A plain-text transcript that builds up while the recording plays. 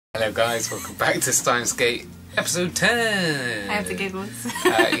Hello guys, welcome back to Steins Gate, episode 10! I have the giggles.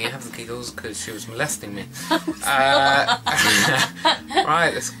 You have the giggles because she was molesting me. Right,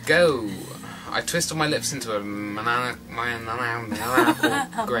 let's go. I twisted my lips into a maniacal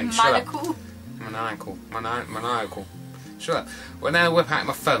grin. Shut up. Maniacal. Shut up. Well, now whip out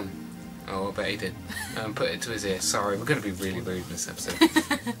my phone. Oh, I bet he did. And put it to his ear. Sorry, we're going to be really rude in this episode.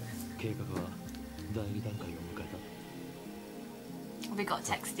 We got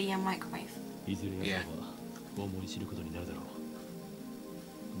text the microwave. Yeah.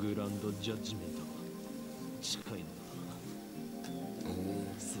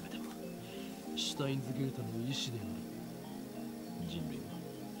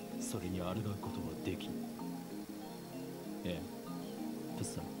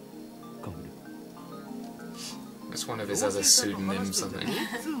 That's one of his other pseudonyms, I think.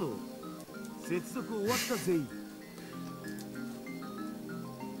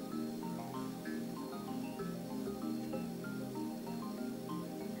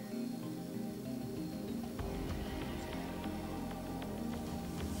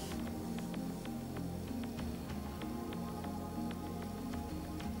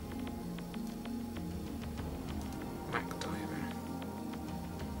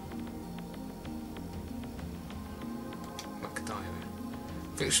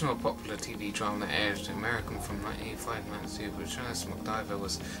 Fictional popular TV drama that aired in America from 1985 to 1992, which shows MacDiver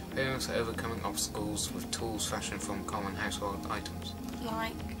was famous for overcoming obstacles with tools fashioned from common household items.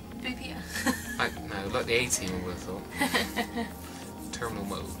 Like Boopia? No, like the A-Team I would have thought. Terminal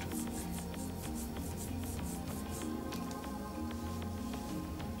mode.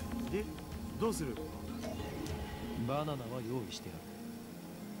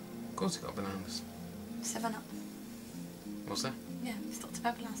 Of course he got bananas. 7-Up. What's that? Yeah, it's Dr.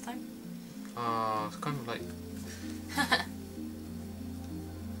 Pepper last time. Oh, it's kind of like...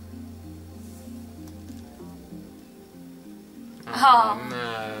 oh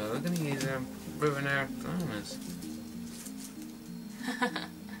no, we're going to use ruin our bananas.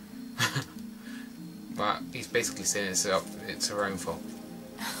 But he's basically saying it's her own fault.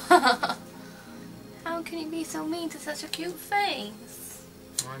 How can you be so mean to such a cute face?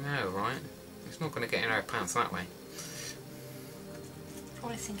 I know, right? It's not going to get in our pants that way.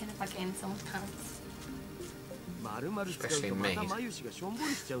 Probably thinking about getting someone's pants. Especially me.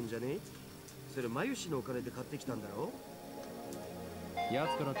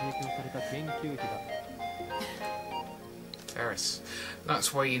 Ferris.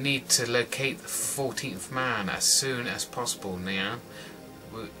 That's why you need to locate the 14th man as soon as possible, Neon.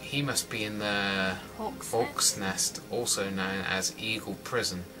 He must be in the Hawk's Nest, also known as Eagle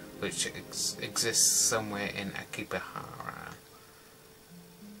Prison, which exists somewhere in Akibahara.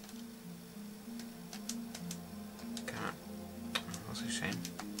 That's a shame.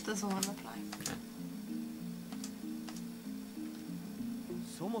 Doesn't want to reply.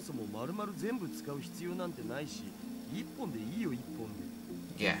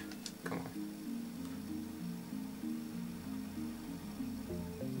 Yeah, come on.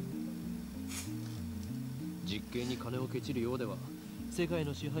 It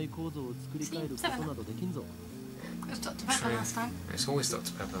was Dr. Pepper last time. It's always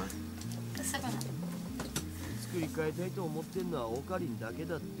Dr. Pepper though. The 7-Up.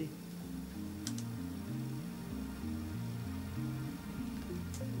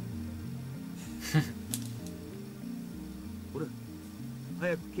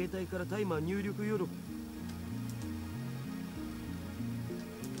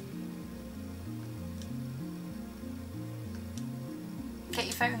 Get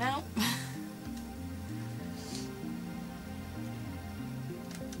your phone out.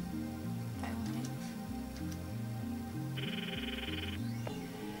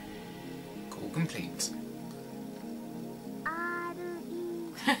 Call complete.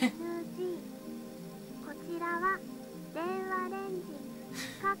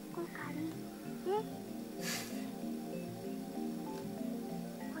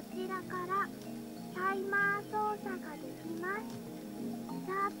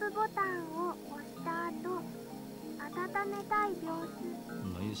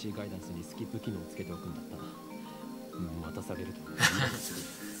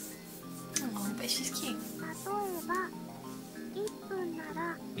 Oh, but she's cute.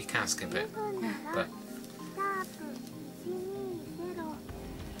 You can skip it, but...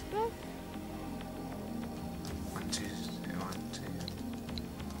 One, two,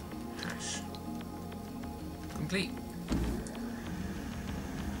 hash. Complete.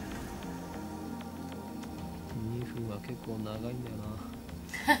 2分は結構長いんだよな。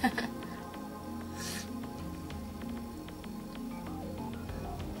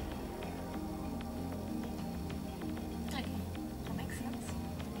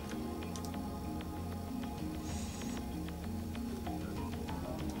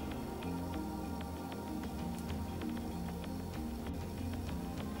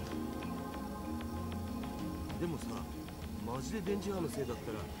でもさ、マジで電磁波のせいだっ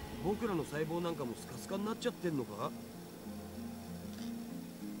たら僕らの細胞なんかもスカスカになっちゃってんのか？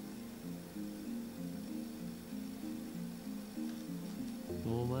お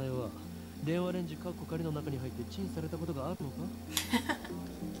前は電話レンジカッコ仮の中に入ってチンされたことがあるのか？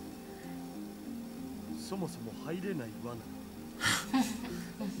そもそも入れない罠。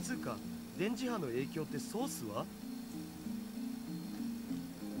つうか電磁波の影響ってソースは？あえ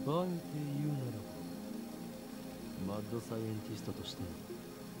て言うならばマッドサイエンティストとしての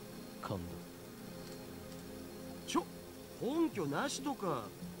勘だ。根拠なしとか。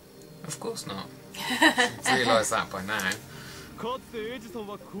Of course not. Realise that by now. かつてエジソン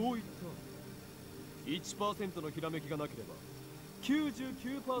はこう言った。1% のひらめきがなければ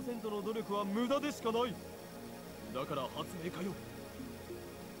 99% の努力は無駄でしかない。だから発明家よ、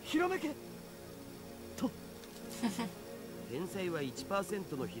ひらめけと。天才は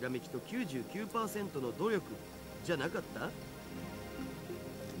 1% のひらめきと 99% の努力じゃなかった？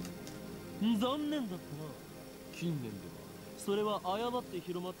残念だったな。近年ではそれは誤って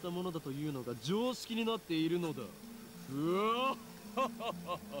広まったものだというのが常識になっているのだ。うわ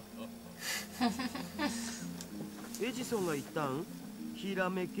エジソンが言ったん？ひら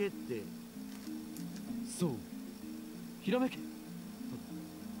めけって。そう、ひらめけ。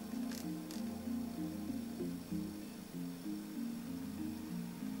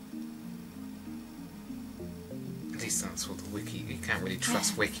That's what the wiki. You can't really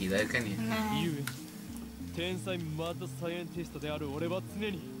trust wiki though, can you? ゆえ天才マッドサイエンティストである俺は常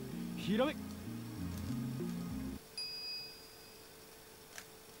にひらめ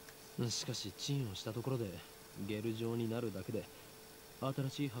しかしチンをしたところでゲル状になるだけで新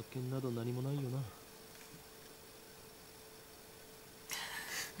しい発見など何もないよな。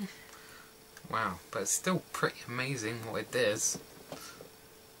Wow, but it's still pretty amazing what it does.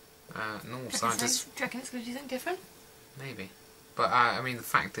 Normal scientists. Do you reckon it's going to do something different? Maybe. But I mean, the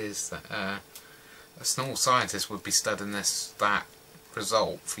fact is that a normal scientist would be studying that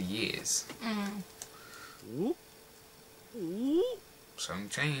result for years. Something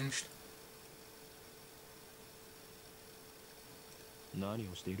changed. 何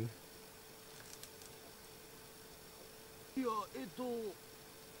をしている？いや、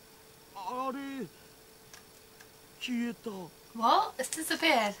あれ消えた。What? It's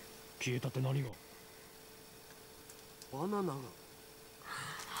disappeared. 消えたって何が？バナナが。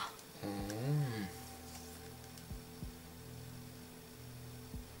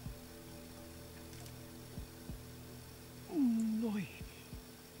ない。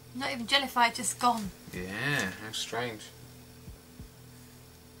 Not even jellified, just gone. Yeah, how strange.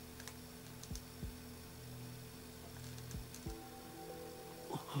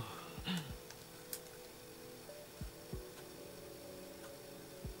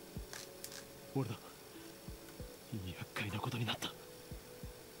 俺だ。厄介なことになった。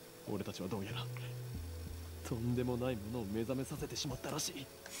俺たちはどうやらとんでもないものを目覚めさせてしまったらしい。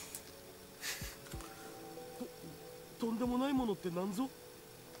とんでもないものって何ぞ？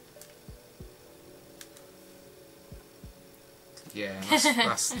 Yeah,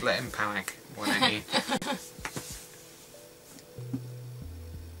 let's let him panic. Why don't you?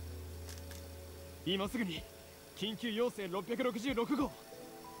 今すぐに緊急要請666号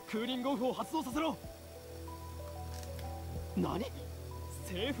クーリングオフを発動させろ。何？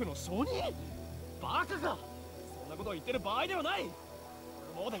政府の承認？バカか。そんなことを言ってる場合ではない。も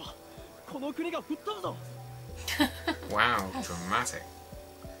うではこの国が吹っ飛ぶぞ。Wow, dramatic.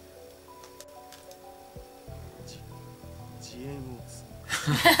 自演をつ。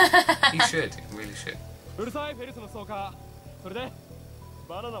He should, he really should. うるさいフェルスのストーカー。それで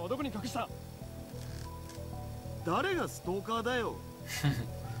バナナをどこに隠した？誰がストーカーだよ。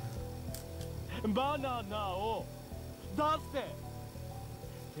バナナを出して。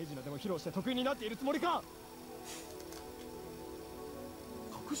手品でも披露して得意になっているつもりか？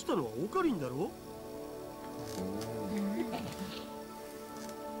隠したのはオカリンだろ。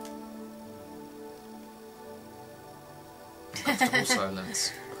Comfortable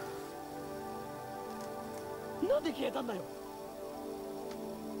silence. なんで消えたんだよ。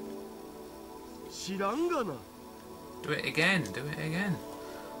知らんがな。Do it again, do it again.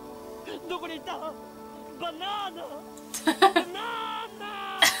 どこに行った？バナナ。バナナ。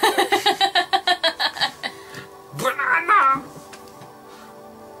Banana!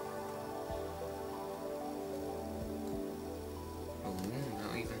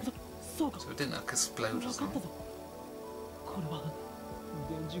 Not even. そうか。 So it didn't like explode or 分かった something. ぞ。これは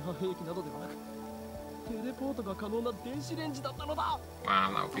電磁波兵器などではなくテレポートが可能な電子レンジだったのだ。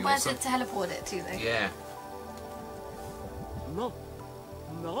 Wow, that would be Where's awesome. it teleport it to, though? Yeah. な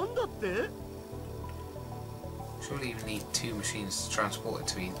んだって？ Surely you need two machines to transport it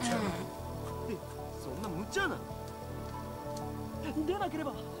to each other. そんな無茶な。出なけれ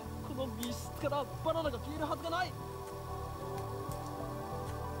ばこの密室からバナナが消えるはずがない。ひ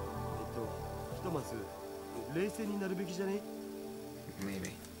とまず冷静になるべきじゃね。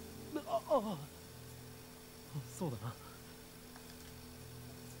Maybe. そうだな。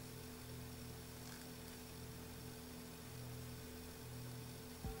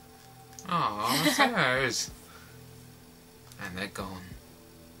Oh, those. And they're gone.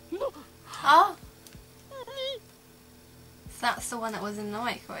 Oh. That's the one that was in the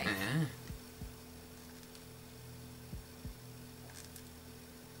microwave. Yeah.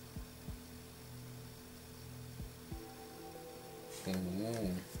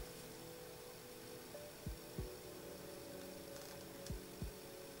 Ooh.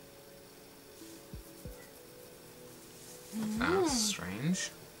 That's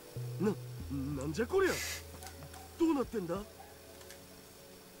strange. なんじゃこりゃ。どうなってんだ。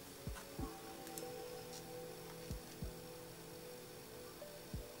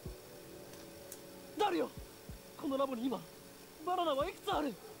誰よ。このラボに今バナナはいくつあ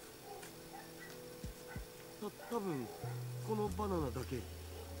る。多分このバナナだけ。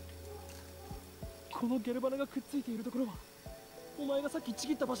このゲルバナがくっついているところはお前がさっきち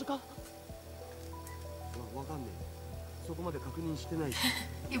ぎった場所か。わかんねえ。そこまで確認してないし。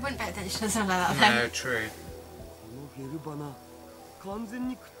You wouldn't pay attention to something like that. No, true. このゲルバナ完全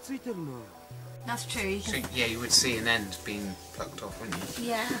にくっついてるな。That's true. You So, can... yeah, you would see an end being plucked off, wouldn't you?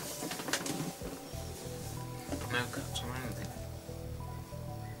 Yeah. No cuts or anything.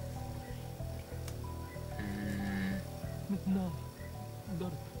 誰。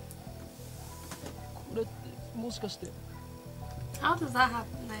これってもしかして。How does that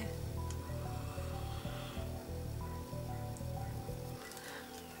happen though?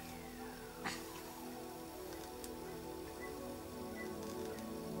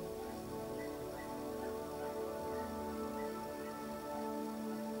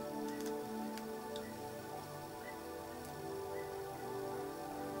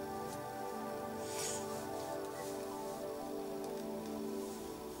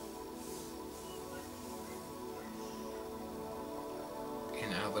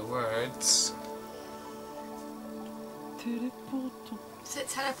 In other words, So it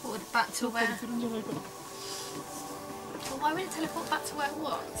teleported back to where... Well, why would it teleport back to where it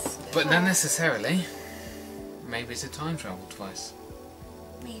was? but not necessarily. Maybe it's a time travel device.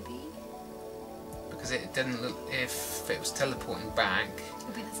 Maybe. Because it didn't look. If it was teleporting back. It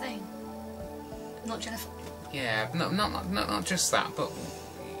would be the same. Not Jennifer. Yeah, not just that, but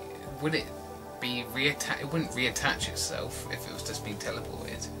would it be reattach? It wouldn't reattach itself if it was just being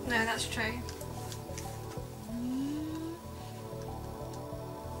teleported. No, that's true.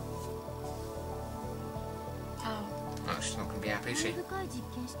 Oh. Oh, she's not going to be happy, is she? Ooh,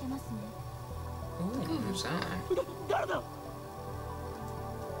 who's that then?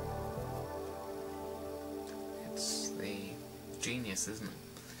 It's the genius, isn't it?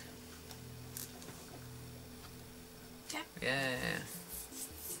 Yeah. Yeah.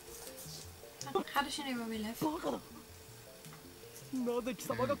 How does she know where we live? なぜ貴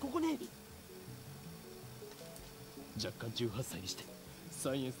様がここに。若干18歳にして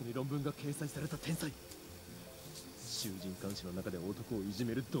サイエンスに論文が掲載された天才。囚人監視の中で男をいじ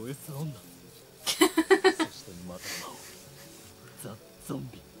めるド S 女。そしてまた魔王ザ・ゾン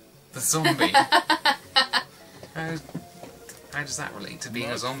ビ。 The zombie. How does that relate to being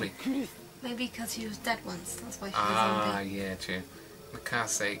a zombie? Maybe because he was dead once. That's why he was Ah, a zombie. yeah, true.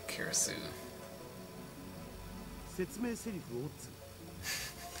 Mikase Kirasu. 説明セリフをつ。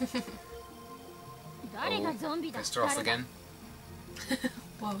誰がゾンビだ。 Pissed her off again.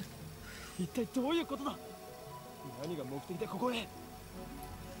 Whoa. 一体どういうことだ。何が目的でここへ。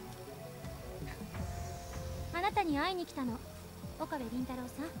あなたに会いに来たの。岡部倫太郎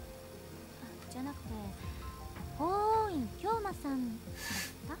さん。じゃなくて、法院京馬さん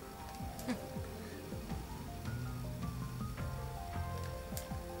だった。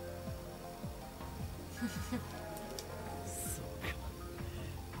そうか。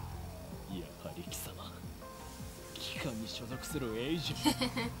やはり貴様。機関に所属するエイジェン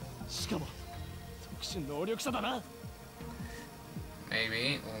ト。しかも特殊能力者だな。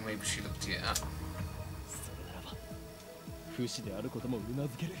 Maybe, or maybe she looked you up. それならば不死であることもうな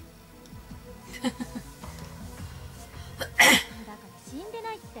ずける。だから死んで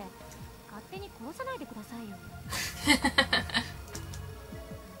ないって勝手に殺さないでくださいよ。津田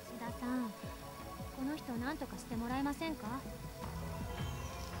さん、この人何とかしてもらえませんか。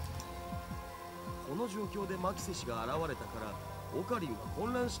この状況でマキセ氏が現れたからオカリンは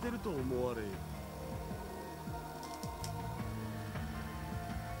混乱してると思われ。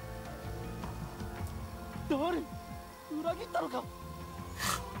悪い。裏切ったのか。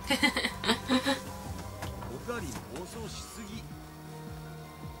おかわり暴走しすぎ。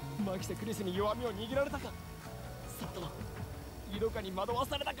マキセクリスに弱みを握られたか。それとも色化に惑わ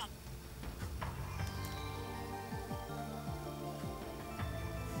されたか。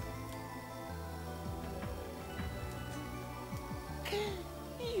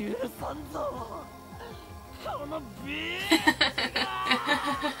許さんぞ、このビー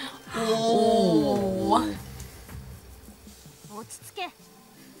おお。落ち着け。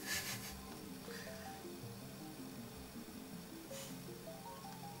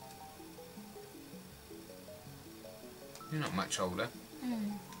You're not much older.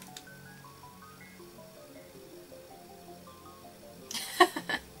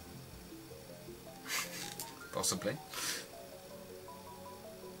 Possibly.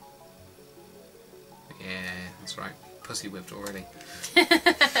 Yeah, that's right. Pussy whipped already.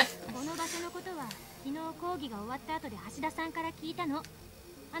 この場所のことは昨日講義が終わった後で橋田さんから聞いたの。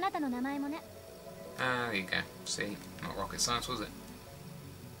あなたの名前もね。Ah, there you go. See, not rocket science, was it?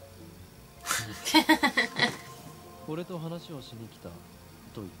 俺と話をしに来た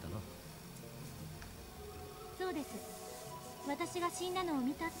と言ったな。そうです。私が死んだのを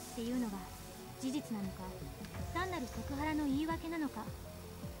見たっていうのが事実なのか、単なるセクハラの言い訳なのか、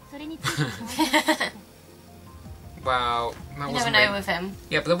それについて聞かれて。Well, that You wasn't never know really- with him.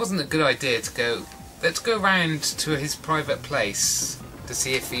 Yeah, but that wasn't a good idea to go. Let's go round to his private place to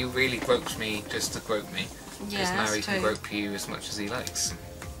see if he really groped me just to grope me. Because Yeah, now that's he can true. grope you as much as he likes.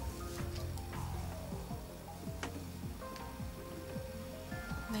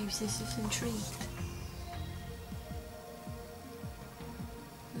 Maybe she's just intrigued.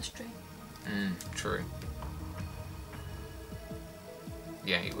 That's true. True.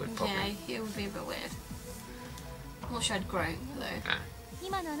 Yeah, he would probably. Yeah, it would be a bit weird. I'm not sure I'd grow though. Nah,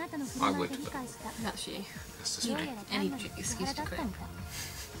 今のあなたの振る舞いで理解した。 That's you. that's ど just う me. やら単なる Any セクハラだったみたい。 excuse to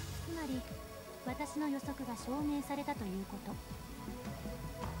つまり私の予測が証明されたというこ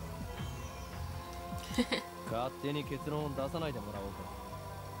と。勝手に結論を出さないでもらおうか。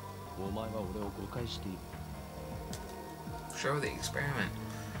お前は俺を誤解している。 Show the experiment.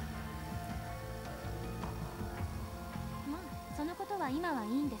 まあそのことは今はい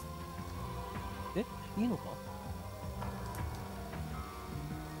いんです。え、いいのか。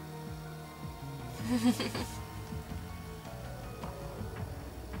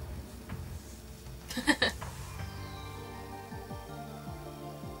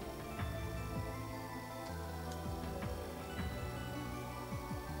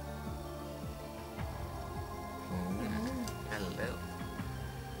Hello.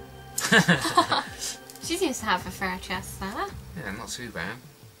 She seems to have a fair chest there. Yeah, not too bad.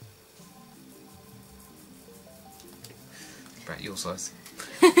 About your size.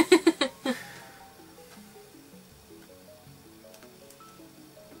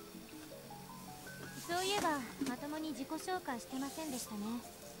 そういえばまともに自己紹介してませんでしたね。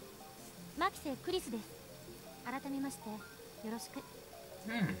マキセ・クリスです。改めましてよろしく。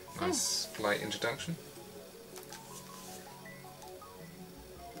Nice polite introduction.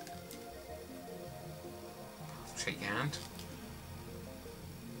 Shake your hand.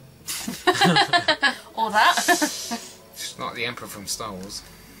 Or that. She's not the Emperor from Star Wars.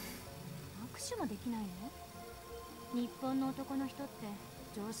 握手もできないの？日本の男の人って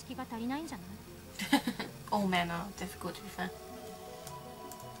常識が足りないんじゃない？ All men are difficult to be fair.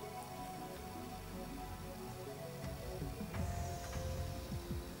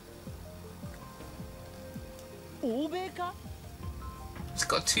 欧米か。 He's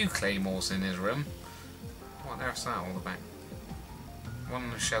got 2 claymores in his room. What there's that all about? One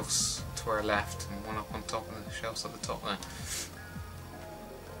on the shelves to our left and one up on top of the shelves at the top there.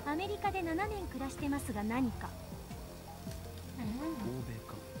 アメリカで7年暮らしてますが何か？欧米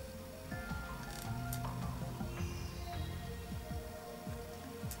か。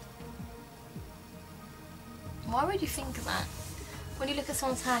 Why would you think of that? When you look at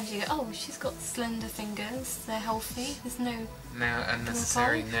someone's hand, you go, "Oh, she's got slender fingers. They're healthy. There's no." Now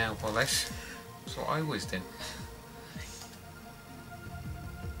unnecessary nail polish. That's what I always did.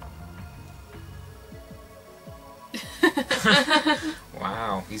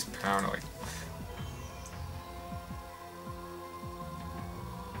 Wow, he's paranoid.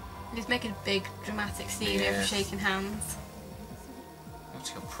 He's making a big dramatic scene Yeah. over shaking hands.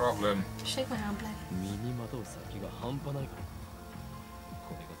 What's your problem? Shake my hand, bloody. 身にまとう先が半端ないから。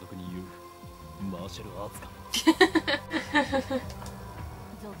これが俗に言うマーシャルアーツか。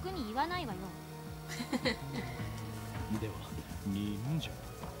俗に言わないわよ。では忍者。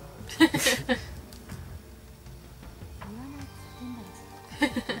言わないっつってんだ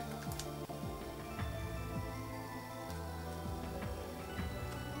ろ。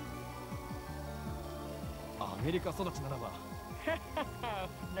メリカ育ちならば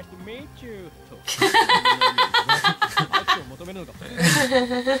Nice to meet you とアクションを求めるのが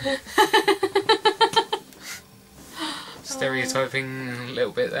Stereotyping a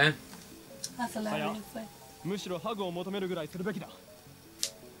little bit there. That's hilarious. Though. むしろハグを求めるぐらいするべきだ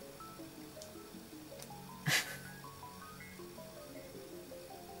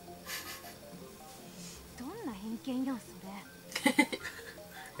どんな偏見よそ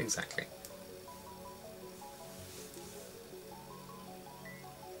れ。 Exactly.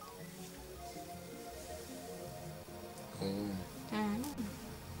 Ooh.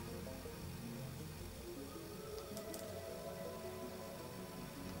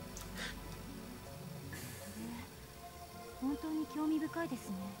 本当に興味深いです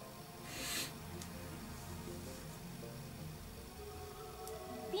ね。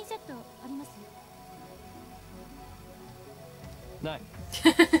ピンセットあります？ない。そ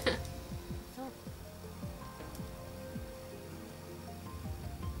う。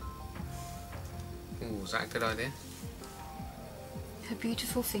Ooh, is that a good idea? Her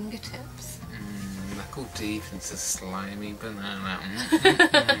beautiful fingertips. Knuckle deep into slimy banana.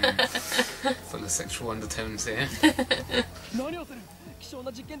 Full of sexual undertones here. 何をする希少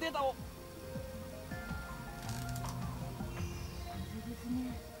な実験データを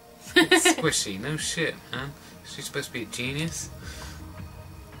It's squishy, no shit, man. She's supposed to be a genius.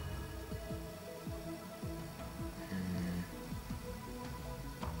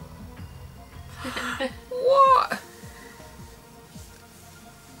 What?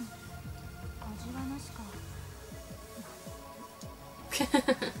 味はなしか。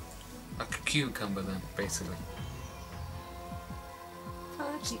 Like a cucumber then, basically. Oh,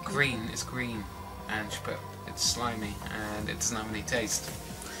 that's cute. Green, it's green. And she put, it's slimy and it doesn't have any taste.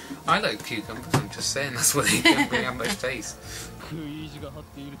 I like cucumbers, I'm just saying that's what they don't really have much taste. 食い意地が張っ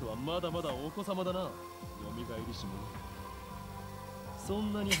ているとはまだまだお子様だな。よみがえりしもそ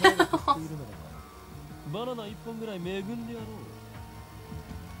んなに腹が減っているならばバナナ一本ぐらい恵んでやろ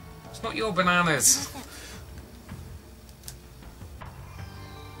う。 It's not your bananas.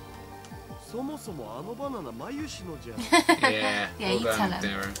 そもそもあのバナナ眉しのじゃん。Yeah, Yeah, well you done, tell him.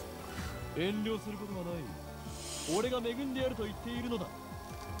 Darren. 遠慮することはない。俺が恵んでやると言っているのだ。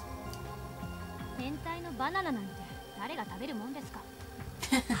変態のバナナなんて誰が食べるもんですか。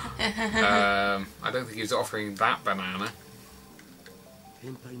 I don't think he was offering that banana.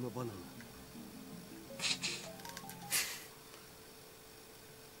 変態のバナナ。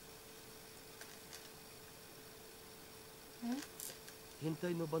変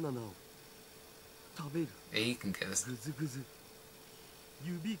態のバナナを食べる。 Yeah, you can get this. ぐずぐず。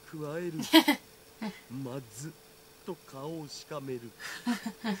指くわえる。まずと顔をしかめる。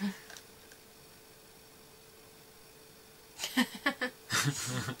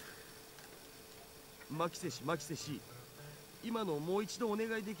マキセシマキセシ、今のもう一度お願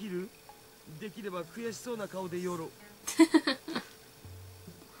いできる？できれば悔しそうな顔でよろ。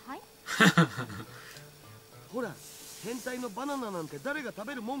はい。ほら、変態のバナナなんて誰が食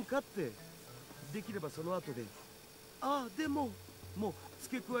べるもんかって。できればその後で、ああでももう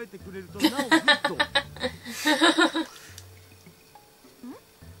付け加えてくれるとなおグッド。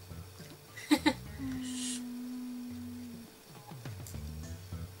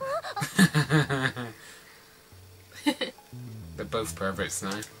They're both perverts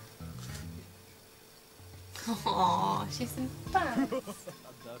now. Aww, she's embarrassed.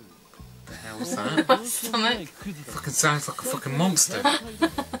 The hell's that? Stomach. Fucking sounds like a fucking monster.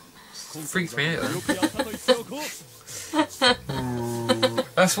 Freaks me out.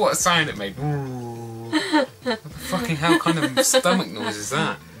 That's what sound it made. What the fucking hell kind of stomach noise is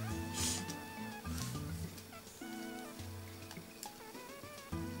that?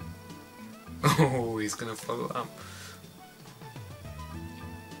 Oh, he's gonna follow up.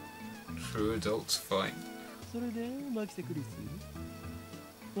 True adults fight. それでマキセクリス、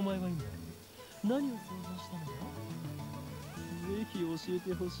お前は今何を想像したのだ？ぜひ教え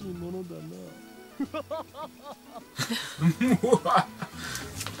てほしいものだな。 What?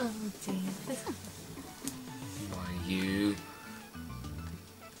 Oh Jesus. Why you?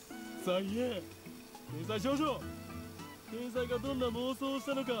 さあ言え、天才少女、天才がどんな妄想をし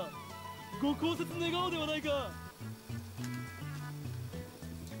たのかご考説願おうではないか。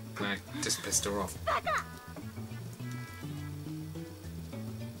 I just pissed her off.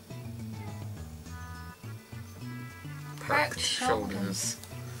 Perked shoulders.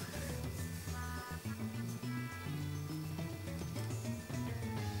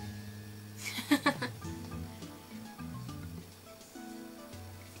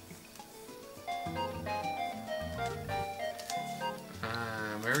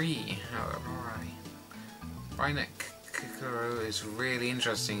 Marie, how am I? Trinet Kikoro is really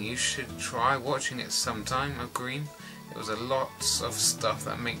interesting. You should try watching it sometime, Green. It was a lot of stuff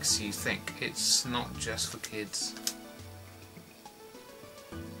that makes you think. It's not just for kids.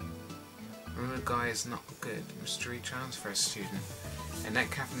 Remember, guy is not good. Mystery transfer student. In that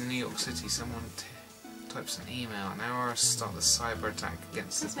cafe in New York City, someone types an email. An hour to start the cyber attack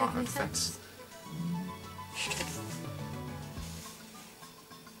against the Department of Defense.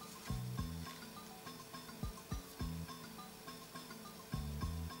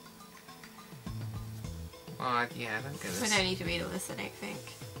 Yeah, I don't get this. We don't need to read all this, I don't think.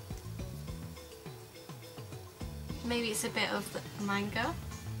 Maybe it's a bit of the manga.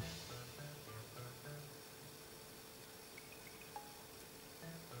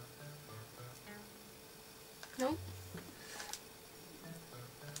 Nope.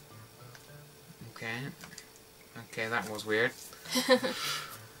 Okay, that was weird. I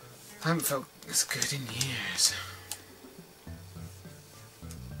haven't felt this good in years.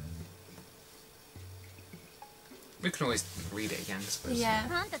 We can always read it again, I suppose. Yeah.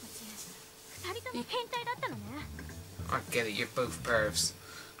 I get it, you're both pervs.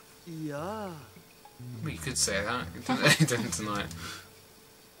 Yeah. Well, you could say that. He didn't tonight.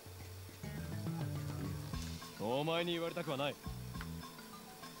 お前に言われたくはない。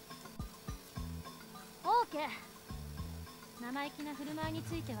オーケー。生意気な振る舞いに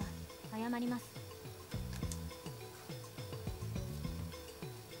ついては謝ります。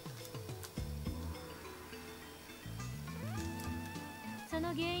そ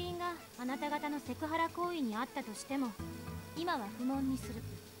の原因があなた方のセクハラ行為にあったとしても、今は不問にする。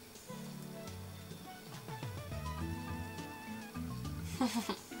詳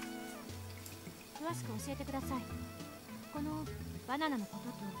しく教えてください。このバナナのこと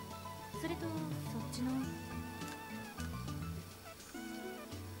と、それとそっちの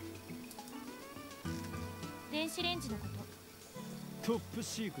電子レンジのこと。トップ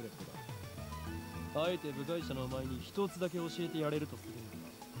シークレットだ。あえて部外者のお前に一つだけ教えてやれるとするなら、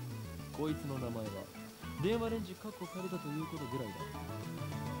こいつの名前は電話レンジカッコ仮だということぐらいだ。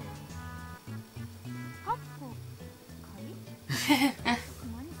カッコ仮？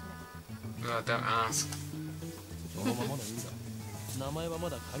何それOh, don't ask. そのままのいいんだ。名前はま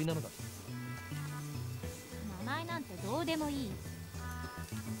だ仮なのだ。名前なんてどうでもいい。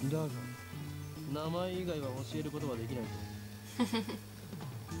だが名前以外は教えることはできないと。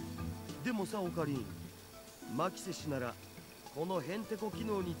でもさ、オカリン、マキセ氏ならこのヘンテコ機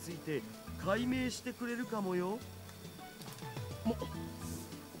能について解明してくれるかもよ。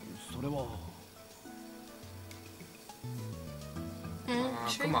それは。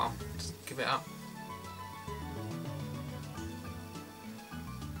Come on, just give it up.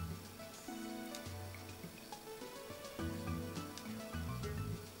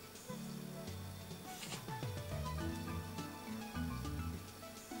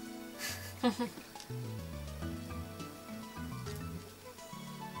 What?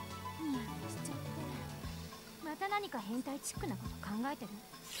 また何か変態チックなこと考えてる？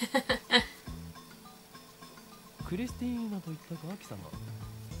クリスティーナと言ったか、貴様。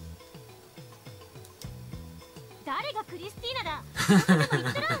誰がクリスティーナだ？でも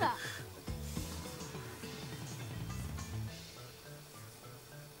言ってないわ。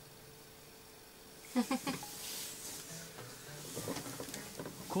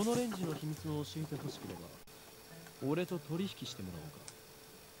このレンジの秘密を教えてほしければ、俺と取引してもらおうか。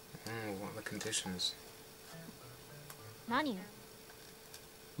What are the conditions? 何よ？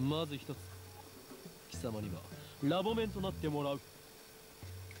まず一つ、貴様にはラボメンとなってもらう。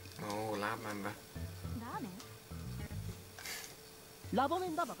Oh, lab member. ラーメン？ラボメ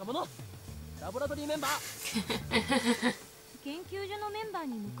ンだ、バカ者。ラボラトリーメンバー。研究所のメンバー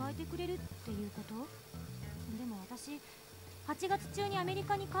に迎えてくれるっていうこと？でも私8月中にアメリ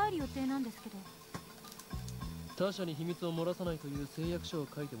カに帰る予定なんですけど。他者に秘密を漏らさないという誓約書を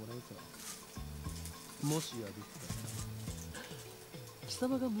書いてもらうさ。もしやですが、貴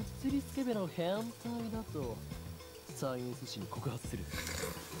様がむっつりスケベな変態だとサイエンス誌に告発する。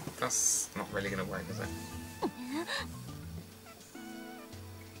That's not really gonna work, is it?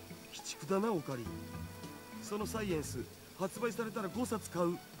 鬼畜だな、オカリン。そのサイエンス発売されたら5冊買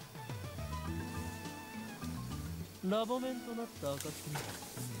う。ラボメンとなった暁に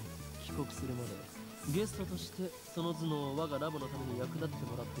帰国するまでゲストとしてその頭脳を我がラボのために役立って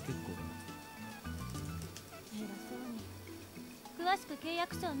もらって結構だ。偉そうに。詳しく契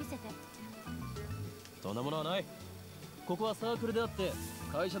約書を見せて。そんなものはない。ここはサークルであって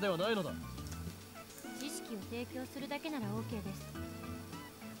会社ではないのだ。知識を提供するだけなら OK です。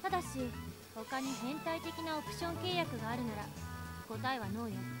ただし他に変態的なオプション契約があるなら答えはノ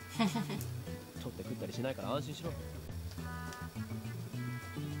ーよ。取って食ったりしないから安心しろ。セ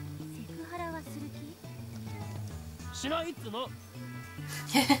クハラはする気？しないっつの。さ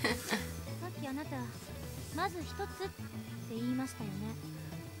っきあなたまず一つって言いましたよね。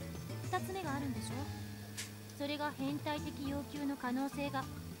二つ目があるんでしょ？それが変態的要求の可能性が。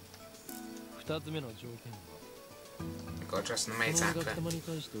二つ目の条件は Got just the こ maid's の actor. お客様に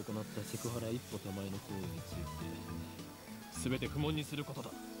対して行ったセクハラ一歩手前の行為について全て不問にすることだ。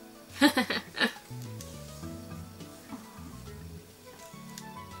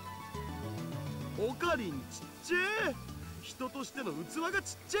オカリンちっちゃい。人としての器が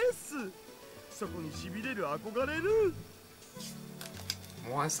ちっちゃいっす。そこにしびれる、憧れる。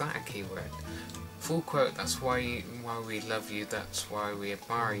 Why is that a keyword? Full quote, that's why we love you, that's why we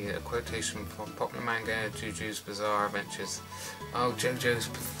admire you. A quotation from popular manga JoJo's Bizarre Adventures. Oh, JoJo's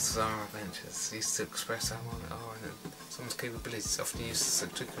Bizarre Adventures used to express how someone's capabilities, often used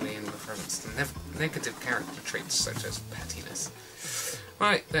particularly in reference to negative character traits such as pettiness.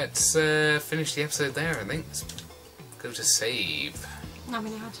 Right, let's finish the episode there, I think. Let's go to save. Now we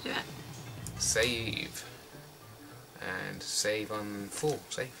know how to do it. Save. And save on 4.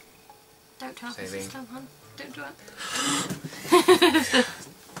 Save. Don't tell us Saving. this time, hon. Don't do it.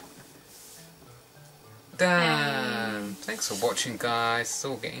 Dan! Thanks for watching, guys. It's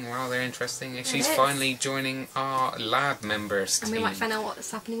all getting rather interesting. She's is. finally joining our lab members team. And we might find out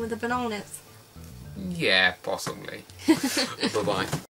what's happening with the bananas. Yeah, possibly. Bye-bye.